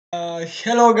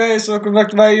Hello guys, welcome back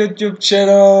to my YouTube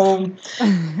channel.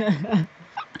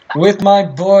 With my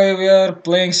boy, we are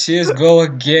playing CSGO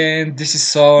again. This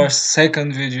is our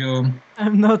second video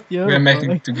I'm not your we are boy.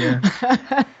 making together.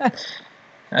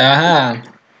 Aha.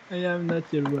 I am not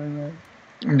your boy, man.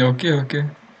 Okay.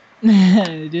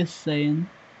 Just saying.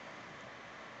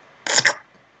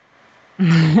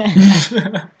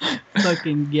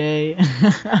 Fucking gay.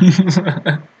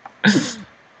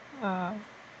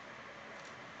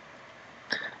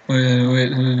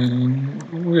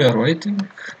 we are waiting.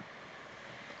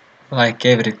 Like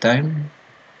every time.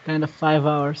 Kind of 5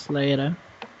 hours later.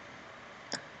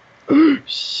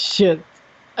 Shit.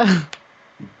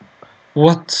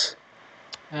 What?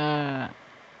 I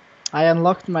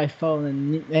unlocked my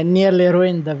phone and nearly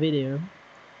ruined the video.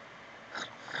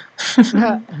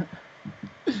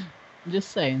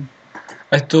 Just saying.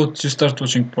 I thought you start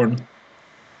watching porn.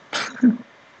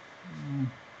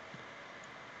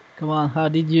 Come on, how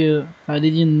did you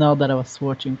know that I was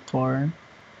watching porn?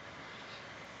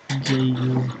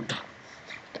 Jeez.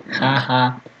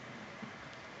 Haha.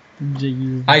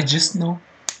 Jeez. I just know.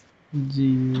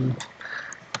 Jeez.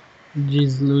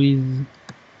 Jeez Louise.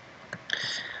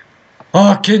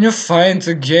 Oh, can you find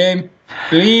the game,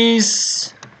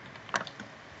 please?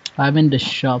 I'm in the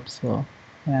shop, so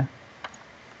yeah.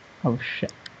 Oh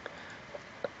shit.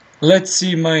 Let's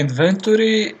see my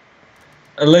inventory.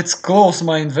 Let's close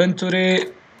my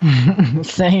inventory.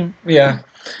 Same. Yeah.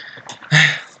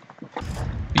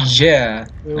 Yeah,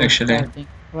 We were actually. starting.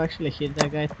 We actually hit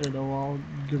that guy through the wall.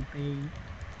 Great.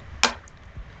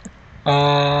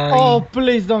 Oh,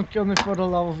 please don't kill me for the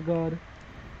love of God.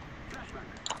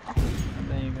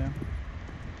 There you go.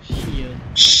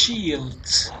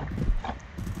 Shield.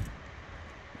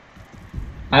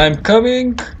 I'm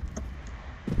coming.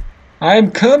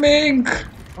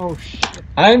 Oh shit.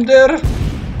 I'm there.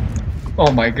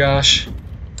 Oh my gosh.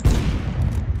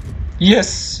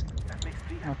 Yes.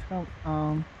 Oh,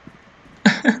 come.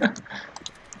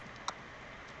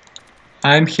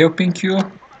 I'm helping you.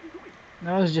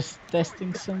 I was just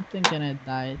testing something and I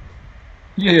died.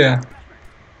 Yeah.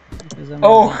 Because I'm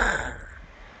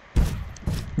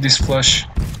This flash.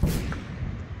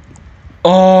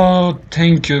 Oh,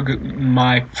 thank you,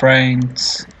 my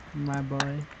friends. my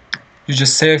boy. You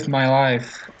just saved my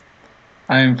life.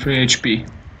 I'm 3 HP.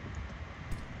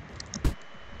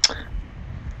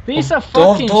 Piece of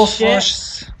fucking those shit.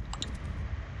 flashes.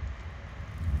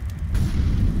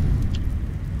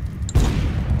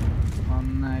 Oh,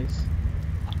 nice.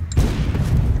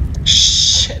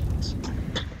 Shit.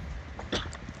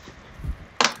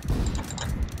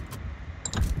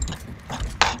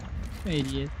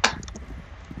 Idiot.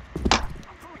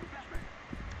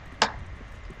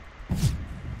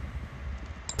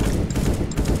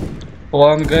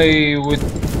 One guy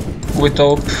with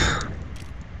hope.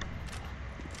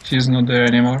 He's not there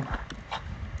anymore.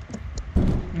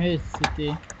 It's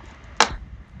city.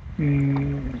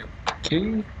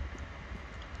 Okay.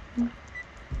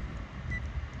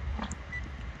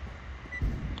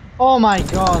 Oh my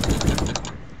god.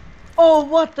 Oh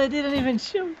what? I didn't even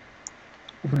shoot.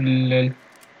 Lol.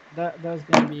 That was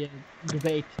gonna be a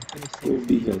debate. Oh,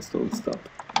 guys, don't stop.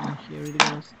 And here it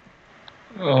goes.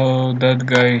 Oh, that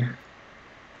guy.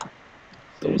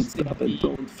 Don't stop and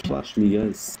don't flash me,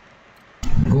 guys.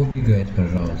 Go убегает,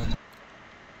 пожалуйста.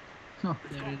 Oh,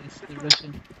 there it is. The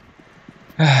Russian.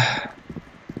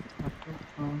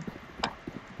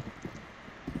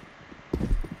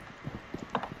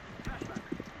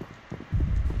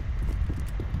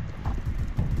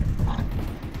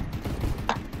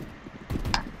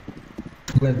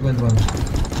 Plant one.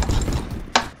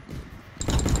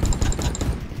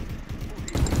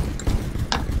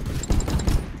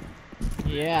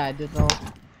 Yeah, I did all.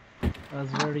 That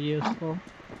was very useful.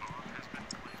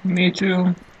 Me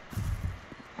too.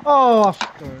 Oh, of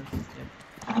course.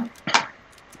 Yep.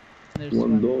 There's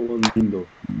One door, one window.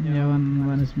 Yeah,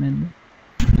 one is mid.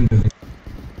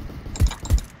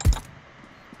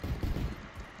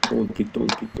 Don't pick. Door.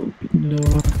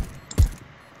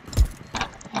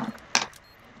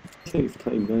 Save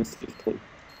time, guys, save time.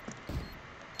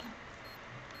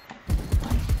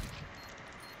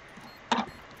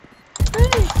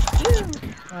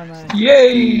 Oh, nice.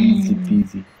 Yay! Easy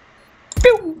peasy.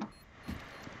 Pew!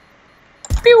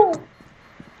 Pew!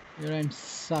 Your aim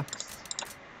sucks.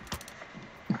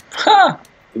 Ha!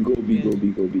 Go B.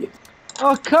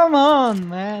 Oh, come on,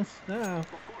 man. Stop.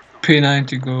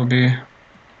 P90 go B.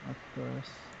 Of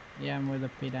course. Yeah, I'm with the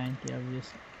P90,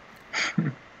 obviously.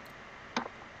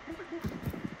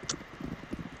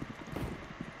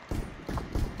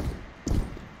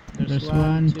 There's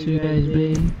one, two guys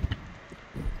B.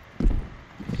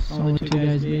 So what you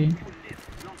guys be?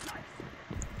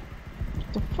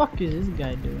 What the fuck is this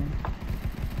guy doing?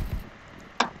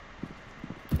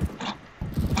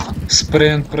 Spray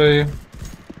and pray.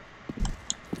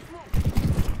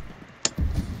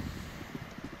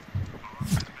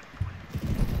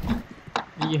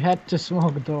 You had to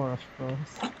smoke door, of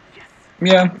course.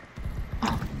 Yeah.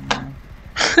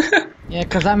 Yeah,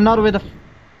 cause I'm not with a.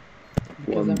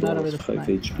 Because One I'm not ball, with a 5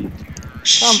 sniper. HP.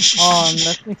 Come on,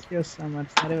 let me kill someone.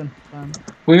 It's not even fun.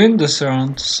 We win this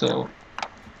round, so.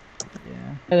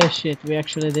 Yeah. Holy shit, we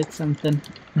actually did something.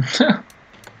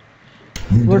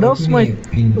 You Were dropped those me my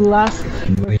in last,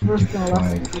 my first and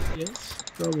last 25. two kills?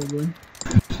 Probably.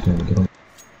 So drop.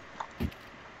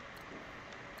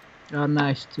 Oh,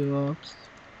 nice, 2 ops.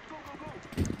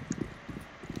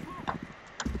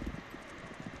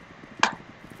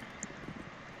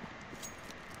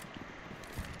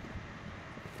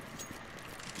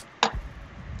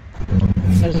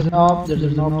 There's an op, there's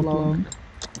an op long.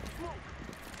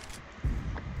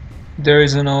 There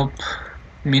is an op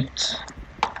mid.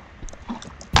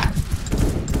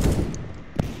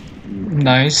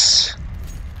 Nice.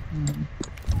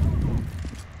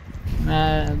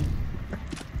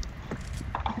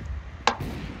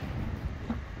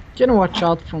 Can watch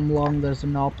out from long, there's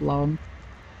an op long.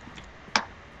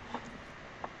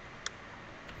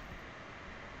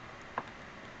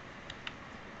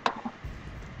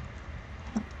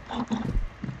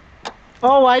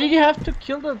 Oh, why did you have to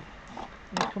kill the...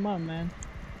 Oh, come on, man.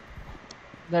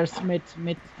 There's mid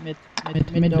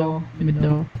door.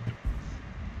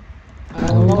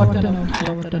 Lower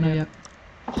tunnel, yeah.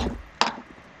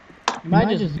 You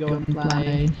might just go and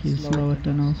play his lower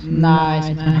tunnels.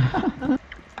 Nice, man.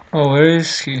 Oh, where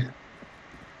is he?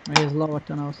 He's lower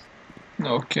tunnels.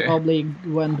 Okay. Probably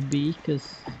went B,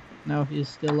 cause no, he's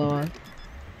still lower.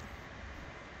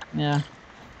 Yeah.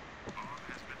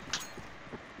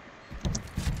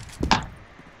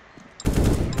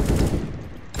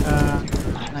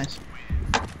 Nice.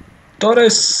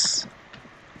 Torres!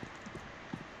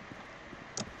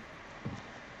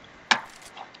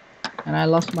 And I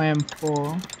lost my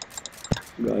M4.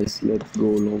 Guys, let's go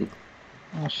long.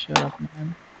 Oh, shut up,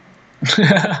 man.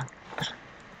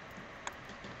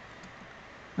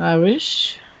 I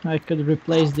wish I could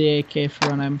replace the AK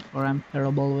for an M4. I'm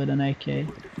terrible with an AK. It's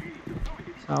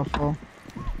awful.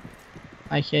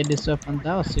 I hate this weapon.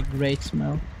 That was a great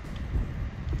smell.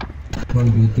 One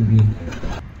BTB.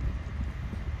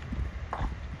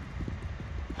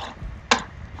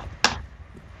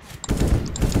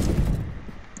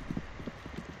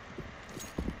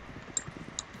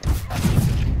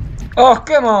 Oh,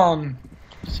 come on!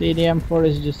 See, the M4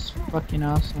 is just fucking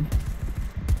awesome.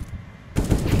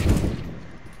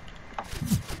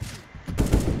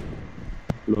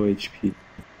 Low HP.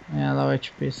 Yeah, low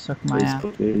HP, suck my It's ass.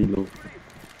 very low.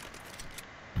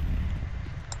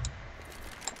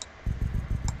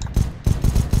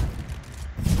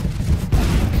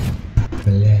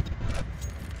 Left.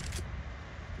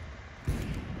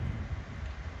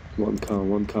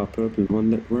 1 car purple,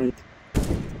 1 left right.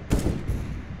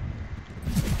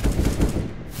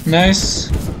 Nice.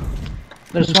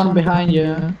 There's one behind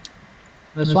you.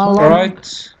 There's one long.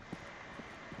 Alright.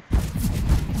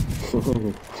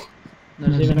 Oh,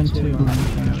 There's even 2 on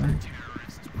the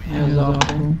Yeah, it's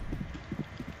awful.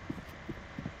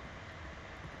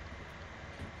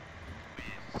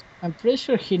 I'm pretty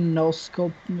sure he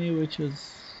no-scoped me, which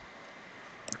was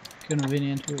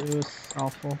convenient. It was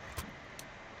awful.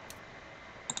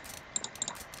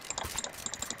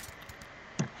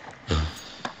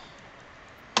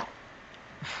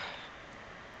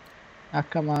 Ah,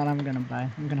 come on, I'm gonna buy.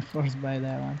 I'm gonna force buy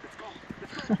that one.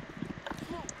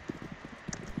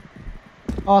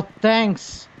 Oh,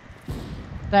 thanks!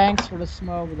 Thanks for the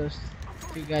smoke. There's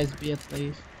 2 guys B at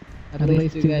least. At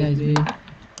least 2 guys B.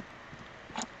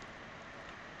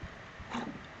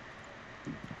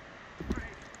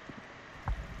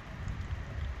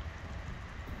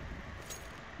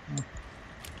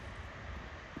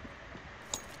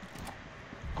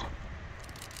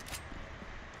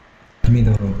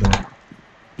 Middle of that.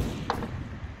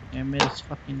 Yeah, mid is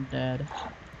fucking dead.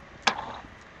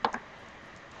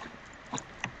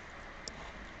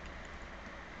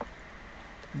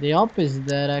 The op is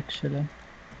dead actually.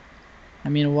 I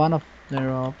mean, one of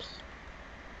their ops.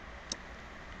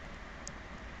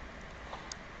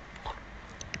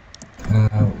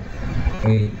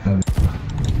 Wait,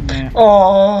 Yeah.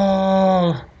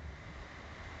 Oh!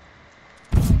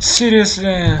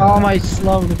 Seriously? Oh, my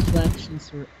slow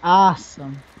deflections were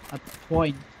awesome at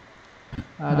point.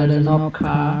 There's no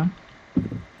car.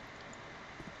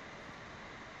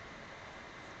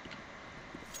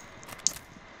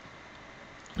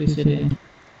 electricity.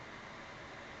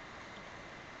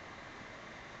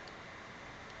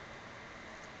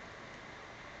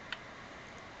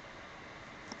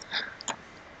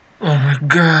 Oh my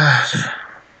god.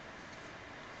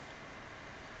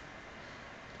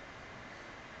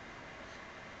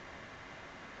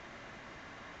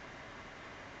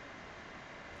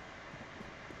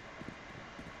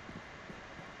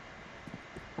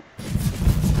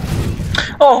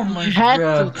 Oh my You had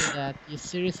god. to do that. You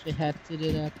seriously had to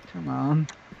do that. Come on.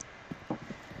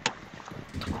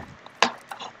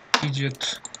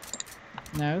 Idiot.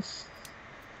 No.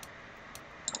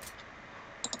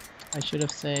 I should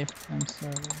have saved. I'm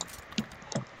sorry.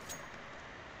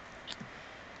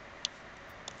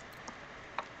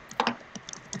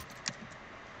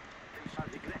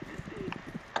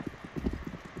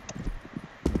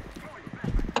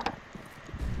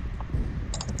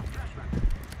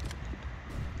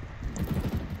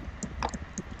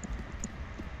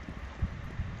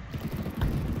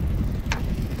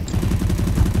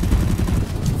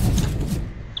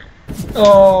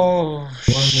 Oh,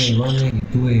 One A,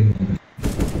 2A, man.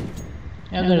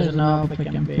 Yeah, there's an up I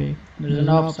can pick. There's an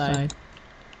upside.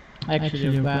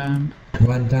 Actually, bam.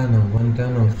 One tunnel.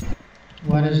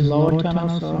 One is lower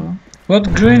tunnel, so.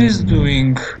 what green is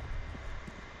doing?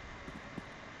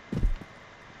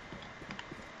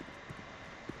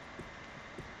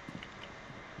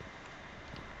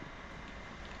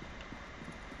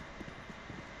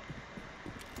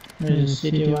 There's a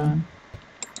city one.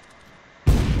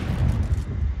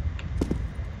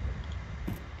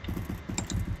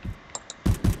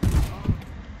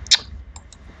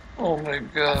 Oh my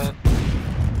god.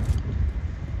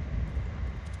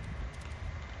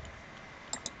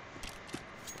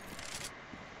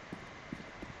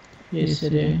 Yes,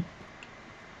 city.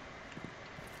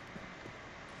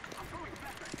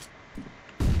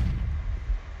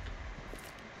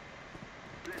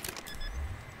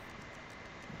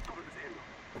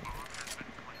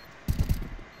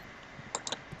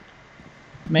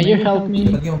 May you help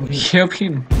me? Help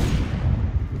him.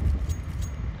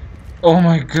 Oh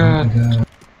my Oh my god. god.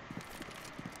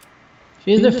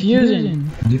 She's defusing.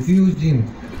 Diffusing.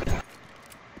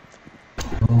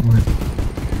 Oh my.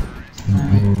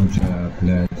 Good job,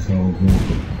 блядь, so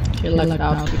good. She lucked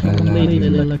out. She completely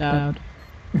lucked out.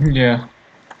 Yeah.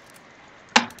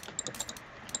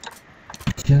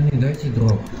 Чаны, дайте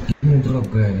дроп. Give me drop,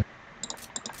 guy.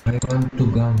 I want to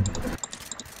gun.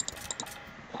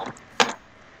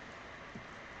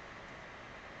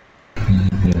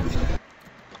 Блядь.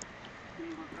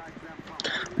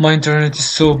 My internet is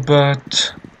so bad.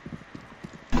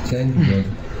 Сядь, блядь.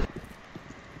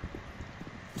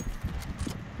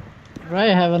 Right,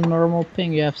 I have a normal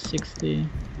ping. You have 60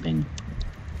 ping.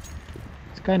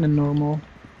 It's kind of normal.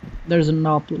 There's an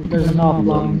op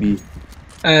long. B.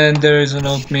 And there is an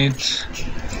oat meat.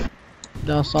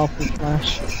 Does awful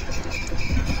flash.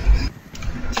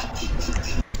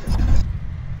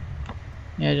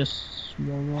 Yeah, just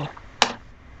wall walk.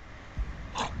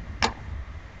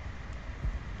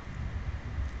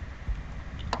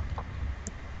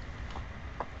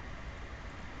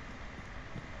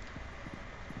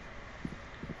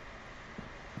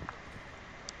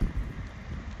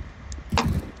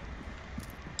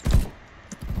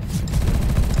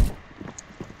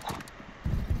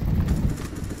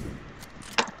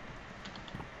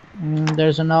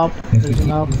 There's an up. There's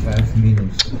an up. 5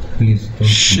 minutes. Please don't.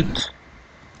 Shit.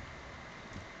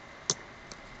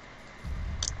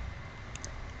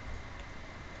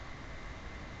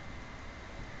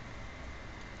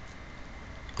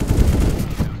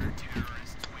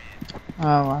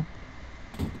 Oh, well.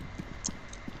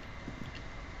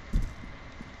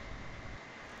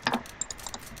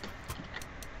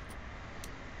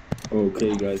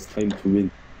 Okay, guys, time to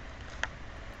win.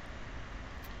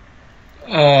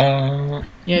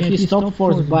 Yeah, if you stop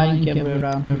force buying every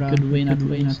round, you could win at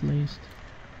least.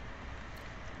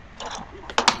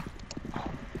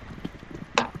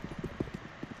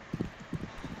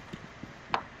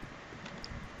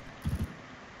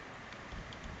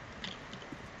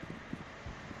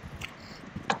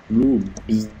 Blue,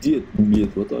 пиздец,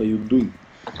 блядь, what are you doing?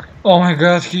 Oh my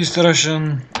god, he's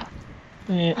Russian.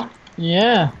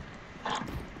 Yeah.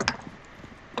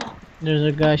 There's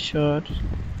a guy short.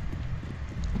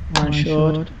 One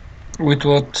short. With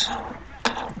what?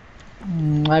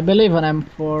 I believe an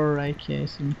M4 AK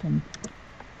something.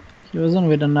 He wasn't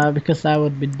with an R because I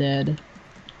would be dead.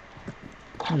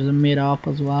 There's a mid up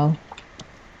as well.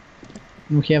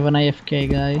 And we have an AFK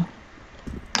guy.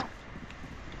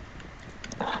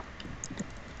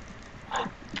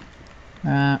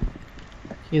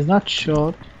 He's not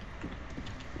short.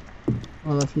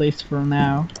 Well, at least for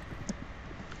now.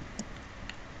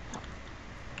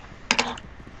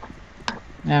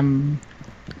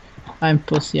 I'm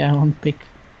pussy, I won't pick.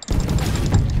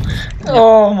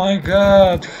 Oh my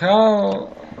god,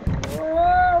 how?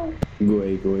 Go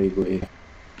away, go away, go away.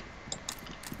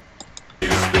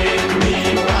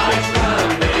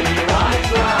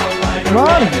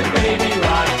 Run!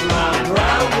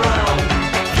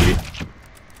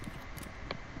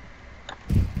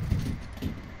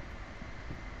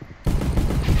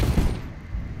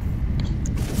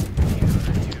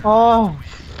 Oh,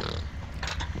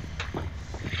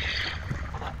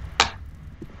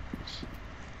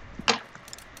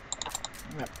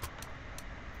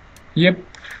 Yep,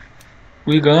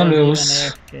 we gonna there's even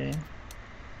lose. AFK.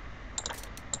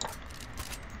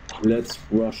 Let's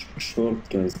rush short,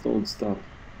 guys. Don't stop.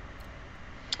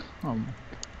 Oh my.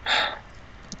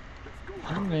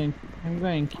 I'm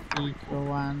going E for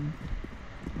one.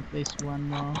 At least one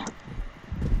more.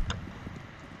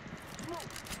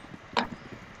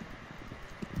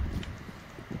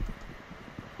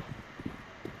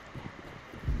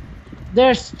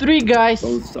 There's 3 guys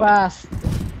Don't stop. fast.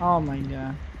 Oh my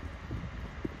god.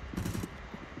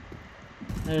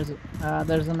 There's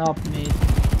an op mid.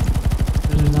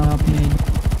 There's an op mid.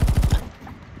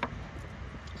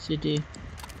 City.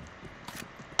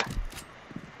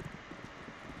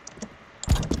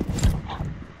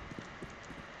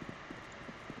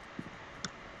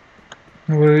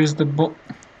 Where is the bot?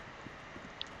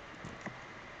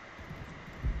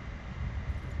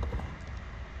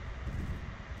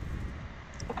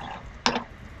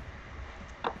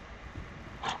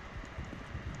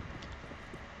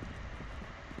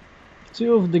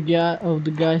 Two of the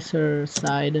guys are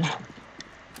side.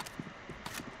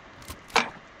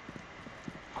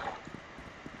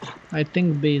 I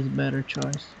think B is better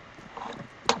choice.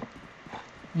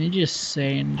 I'm just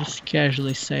saying, just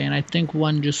casually saying. I think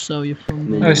one just saw you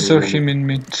from B. I saw him in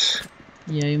mid.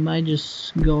 Yeah, you might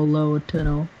just go lower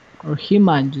tunnel, or he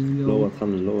might just go. Lower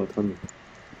tunnel, lower tunnel.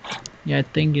 Yeah, I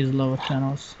think he's lower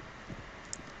tunnels.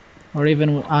 Or even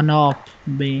an op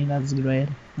B. That's great.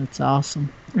 That's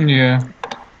awesome. Yeah.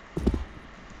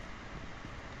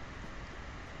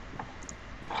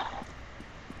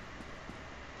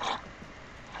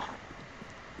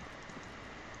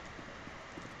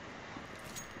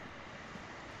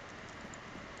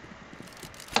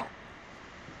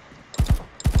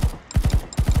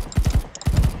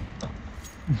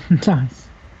 Nice.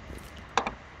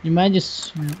 You might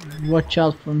just watch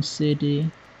out from city.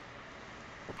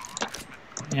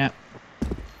 Yeah.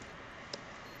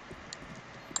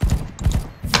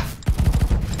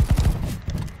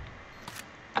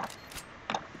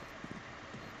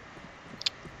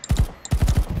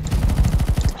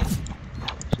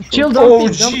 Chill, don't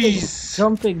pick, don't pick, jeez.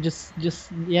 don't pick, just,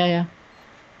 yeah.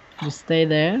 Just stay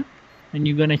there, and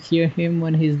you're gonna hear him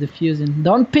when he's defusing.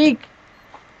 Don't pick!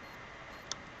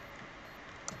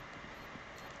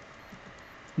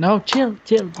 No, chill,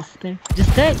 just stay.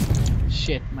 Just stay!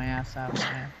 Shit, my ass out,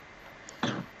 man.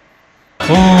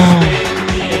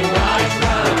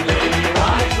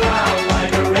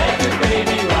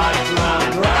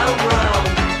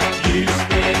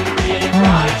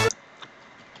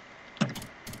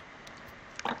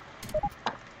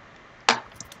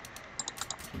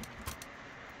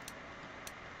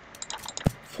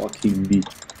 Fucking beat.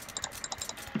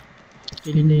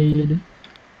 Indeed.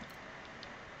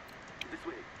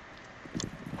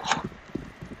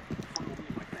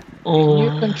 Can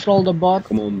you control the bot?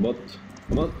 Come on, bot.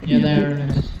 Come on. Yeah, there it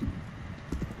is.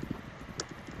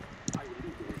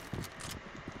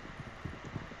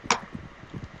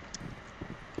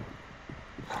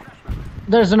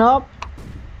 There's an op.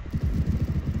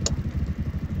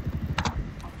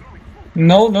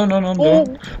 No, Oh,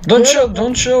 don't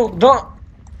show, don't.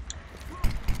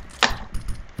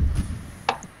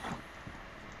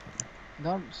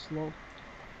 Don't slow.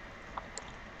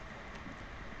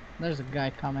 There's a guy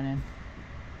coming in.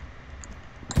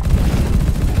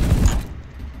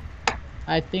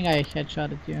 I think I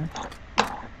headshotted you.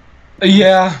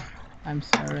 Yeah. I'm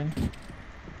sorry.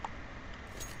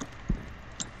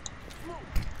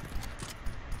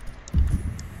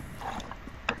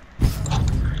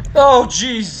 Oh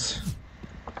jeez.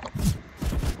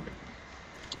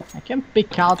 I can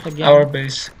pick out again. Our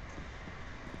base.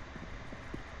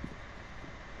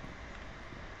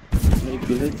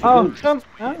 Oh, come!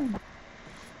 Oh.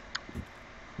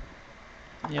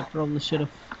 Yeah, probably should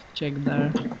have checked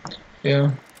there.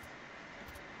 Yeah.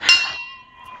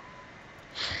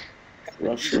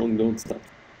 Rush long, don't stop.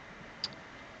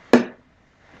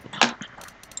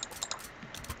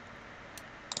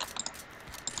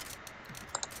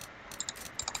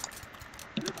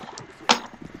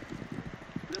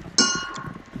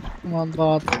 One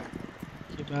bot.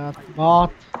 Okay,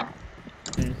 bot.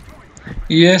 There's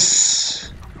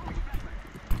Yes.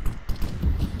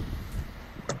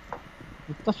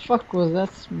 what the fuck was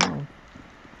that smoke?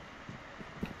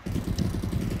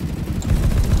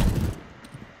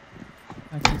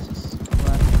 I can just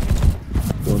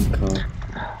One car.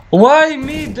 Why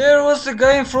me? There was a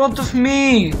guy in front of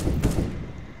me.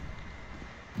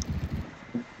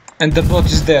 And the bot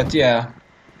is dead, yeah.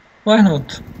 Why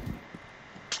not?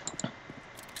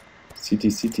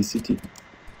 City.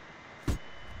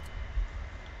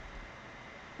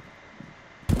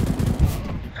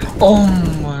 Oh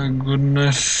my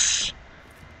goodness.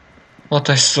 What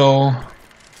I saw.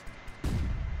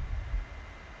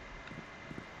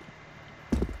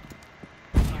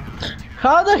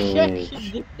 How the Oh, heck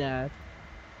he did that?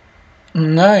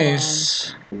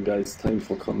 Nice. Guys, time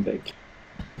for comeback.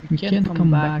 You can't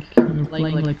come back. You're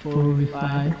playing like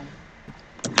 4v5.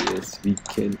 Yes, we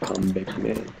can come back,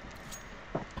 man.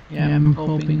 Yeah, I'm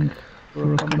hoping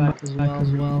for a comeback as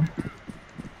well.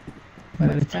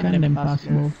 But it's kind of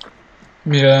impossible.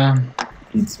 Yeah.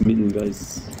 It's middle,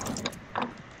 guys.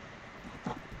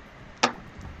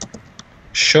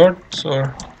 Short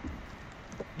or?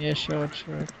 Yeah, sure.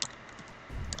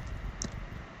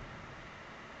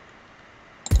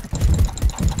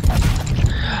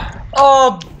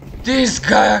 Oh, this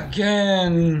guy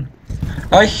again.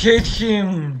 I hate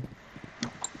him.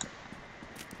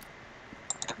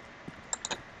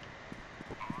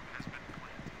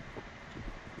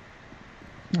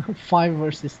 Five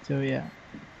versus 2, yeah.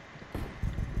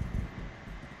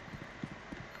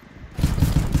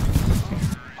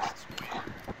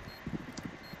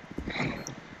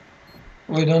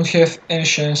 We don't have any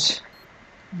chance.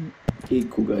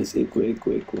 Echo, guys,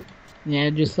 echo. Yeah,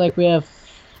 just like we have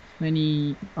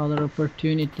many other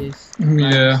opportunities to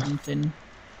Yeah. buy something.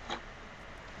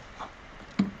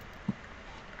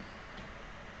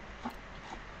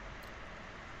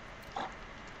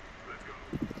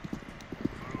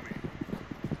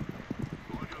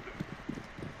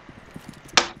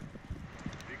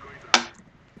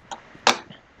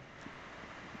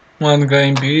 One guy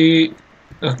in B.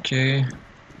 Okay.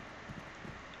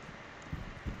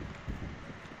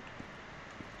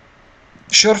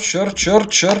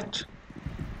 Short.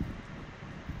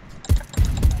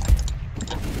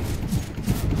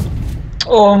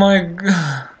 Oh my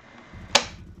god.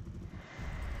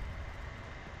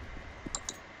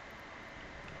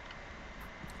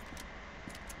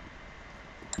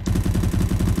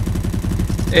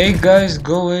 Hey guys,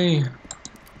 go away.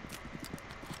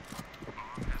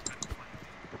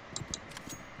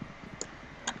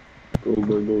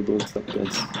 Go, don't stop,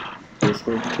 guys. There's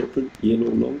no careful,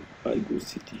 yellow long, I go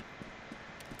city.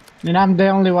 And I'm the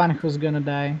only one who's gonna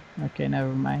die. Okay,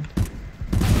 never mind.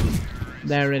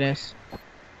 There it is.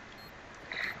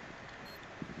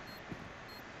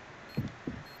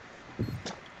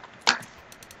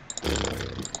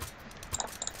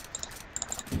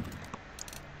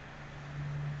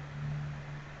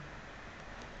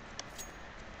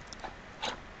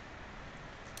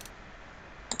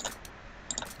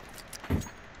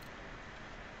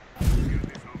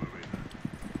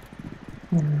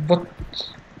 What?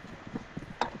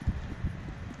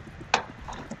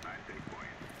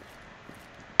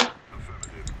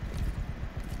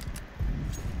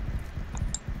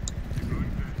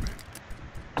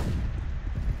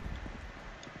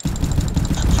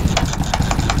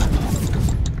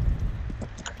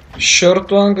 Short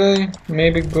one guy,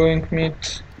 maybe going mid.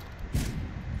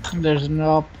 There's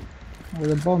no up. Well,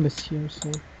 the bomb is here,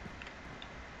 so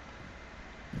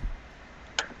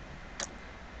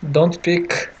Don't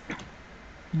pick.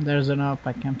 there's an up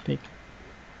I can pick.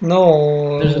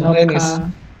 No, There's an up Ennis.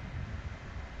 car.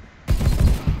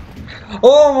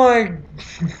 Oh my.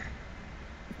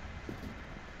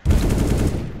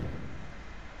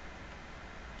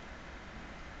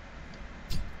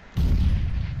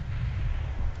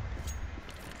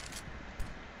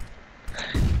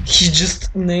 He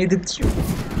just naded you.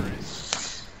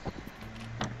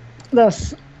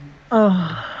 That's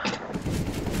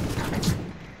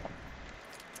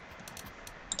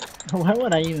why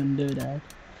would I even do that?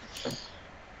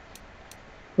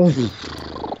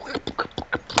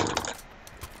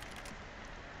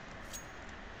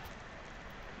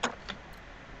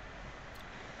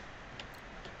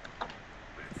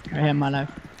 I hate my life.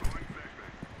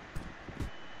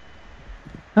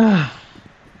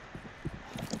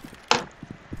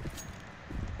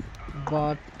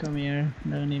 Bot, come here.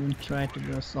 Don't even try to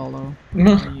go solo.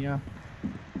 No. Yeah.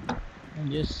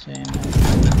 I'm just saying.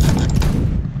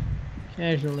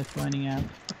 Casually pointing out.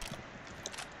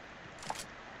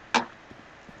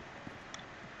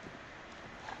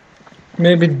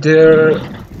 Maybe they're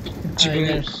chipping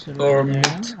There's or there,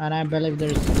 mid. and I believe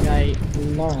there's a guy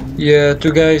long. Yeah,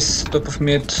 two guys top of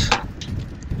mid.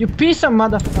 You piece of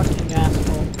motherfucking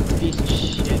asshole. Piece of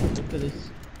shit. Look at this.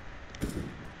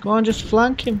 Go on, just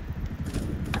flank him.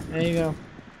 There you go.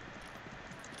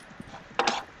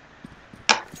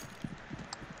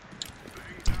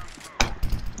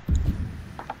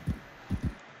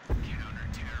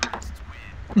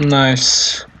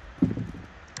 Nice.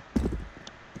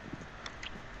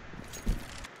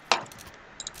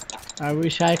 I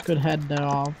wish I could head that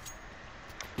off.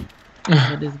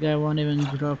 But this guy won't even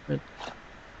drop it.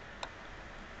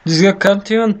 This guy can't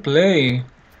even play.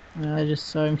 I just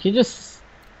saw him. He just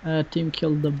team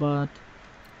killed the bot.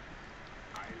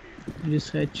 He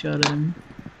just headshot him.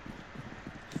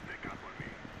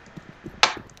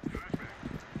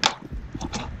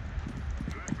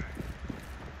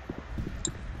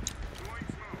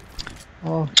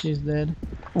 Oh, he's dead.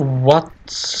 What?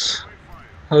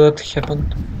 How that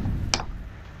happened?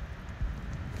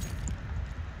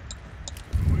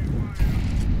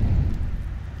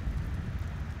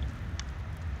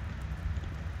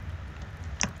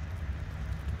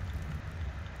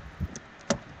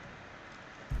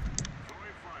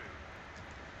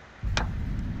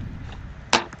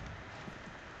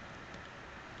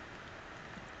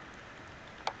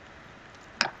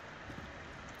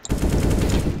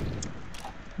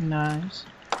 Nice.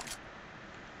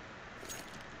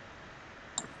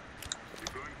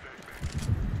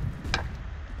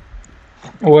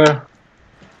 Where?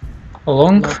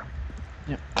 Along? Look.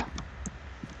 Yep.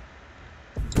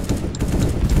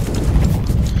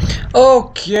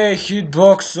 Okay,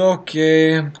 hitbox,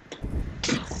 okay.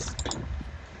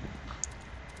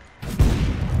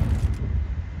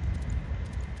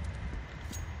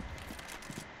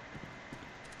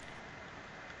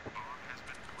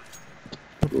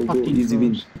 Go, Fucking easy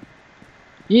win. close.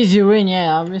 Easy win,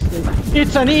 yeah, obviously.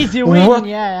 It's an easy win, What?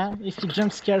 yeah. If he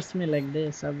jump scares me like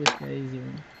this, obviously easy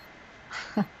win.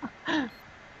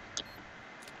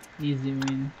 Easy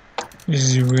win.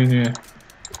 Easy win, yeah.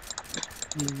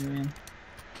 Easy win.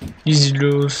 Easy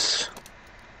lose.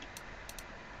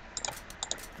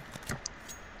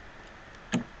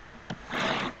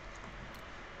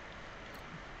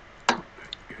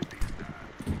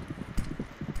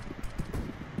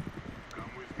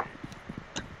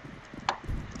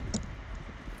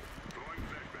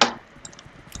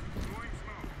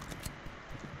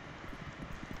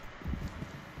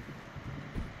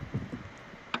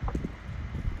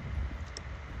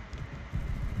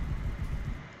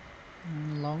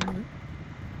 Long.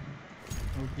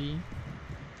 OB.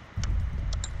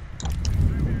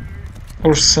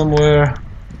 Or somewhere.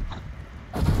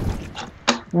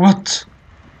 What?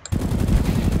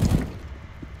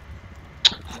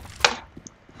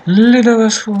 Little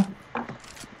asshole.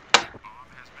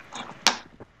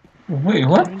 Wait,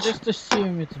 what? I just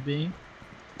assume it's B.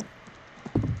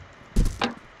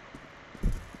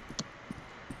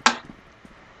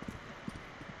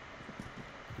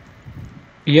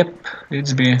 Yep,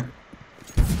 it's B.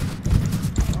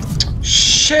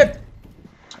 Shit!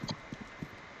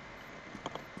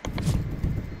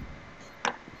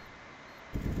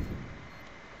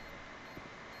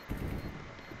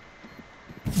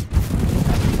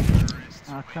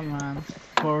 Oh, come on.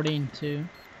 14-2.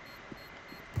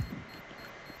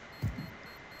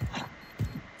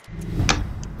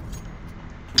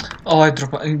 Oh, I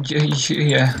drop.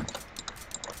 Yeah.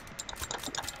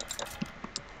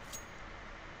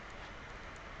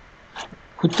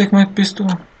 Who take my pistol?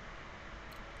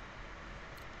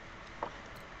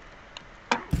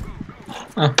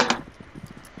 Ah,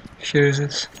 here is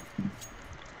it.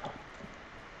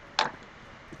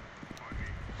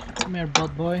 Come here,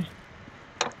 bot boy.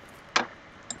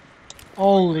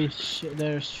 Holy shit,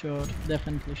 they're short.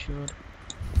 Definitely short.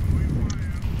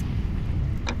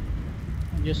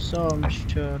 I just saw them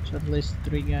short, at least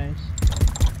 3 guys.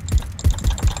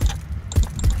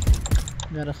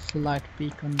 Got a slight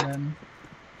peek on them.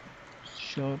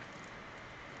 Short.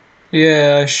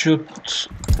 Yeah, I shoot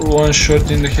one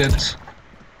shot in the head.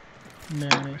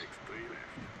 Nice.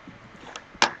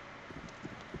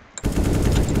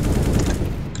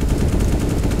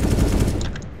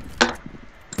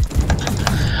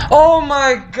 Oh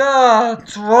my god,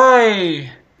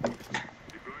 why?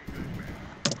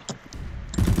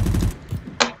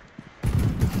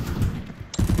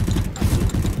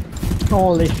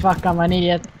 Holy fuck, I'm an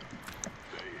idiot.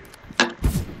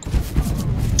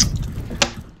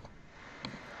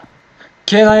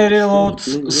 Can I reload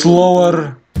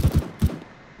slower?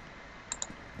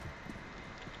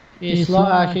 He's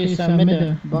low, he's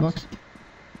middle box.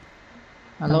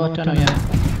 Hello, turn on.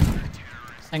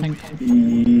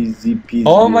 Easy peasy.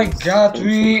 Oh my yes. god, Thanks.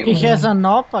 He has an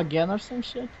op again or some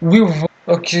shit.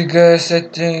 Okay guys, I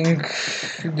think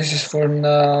this is for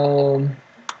now.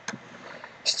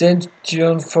 Stay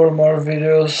tuned for more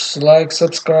videos. Like,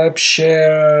 subscribe,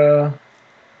 share,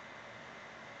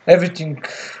 everything.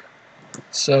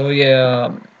 So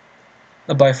yeah,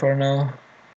 bye for now.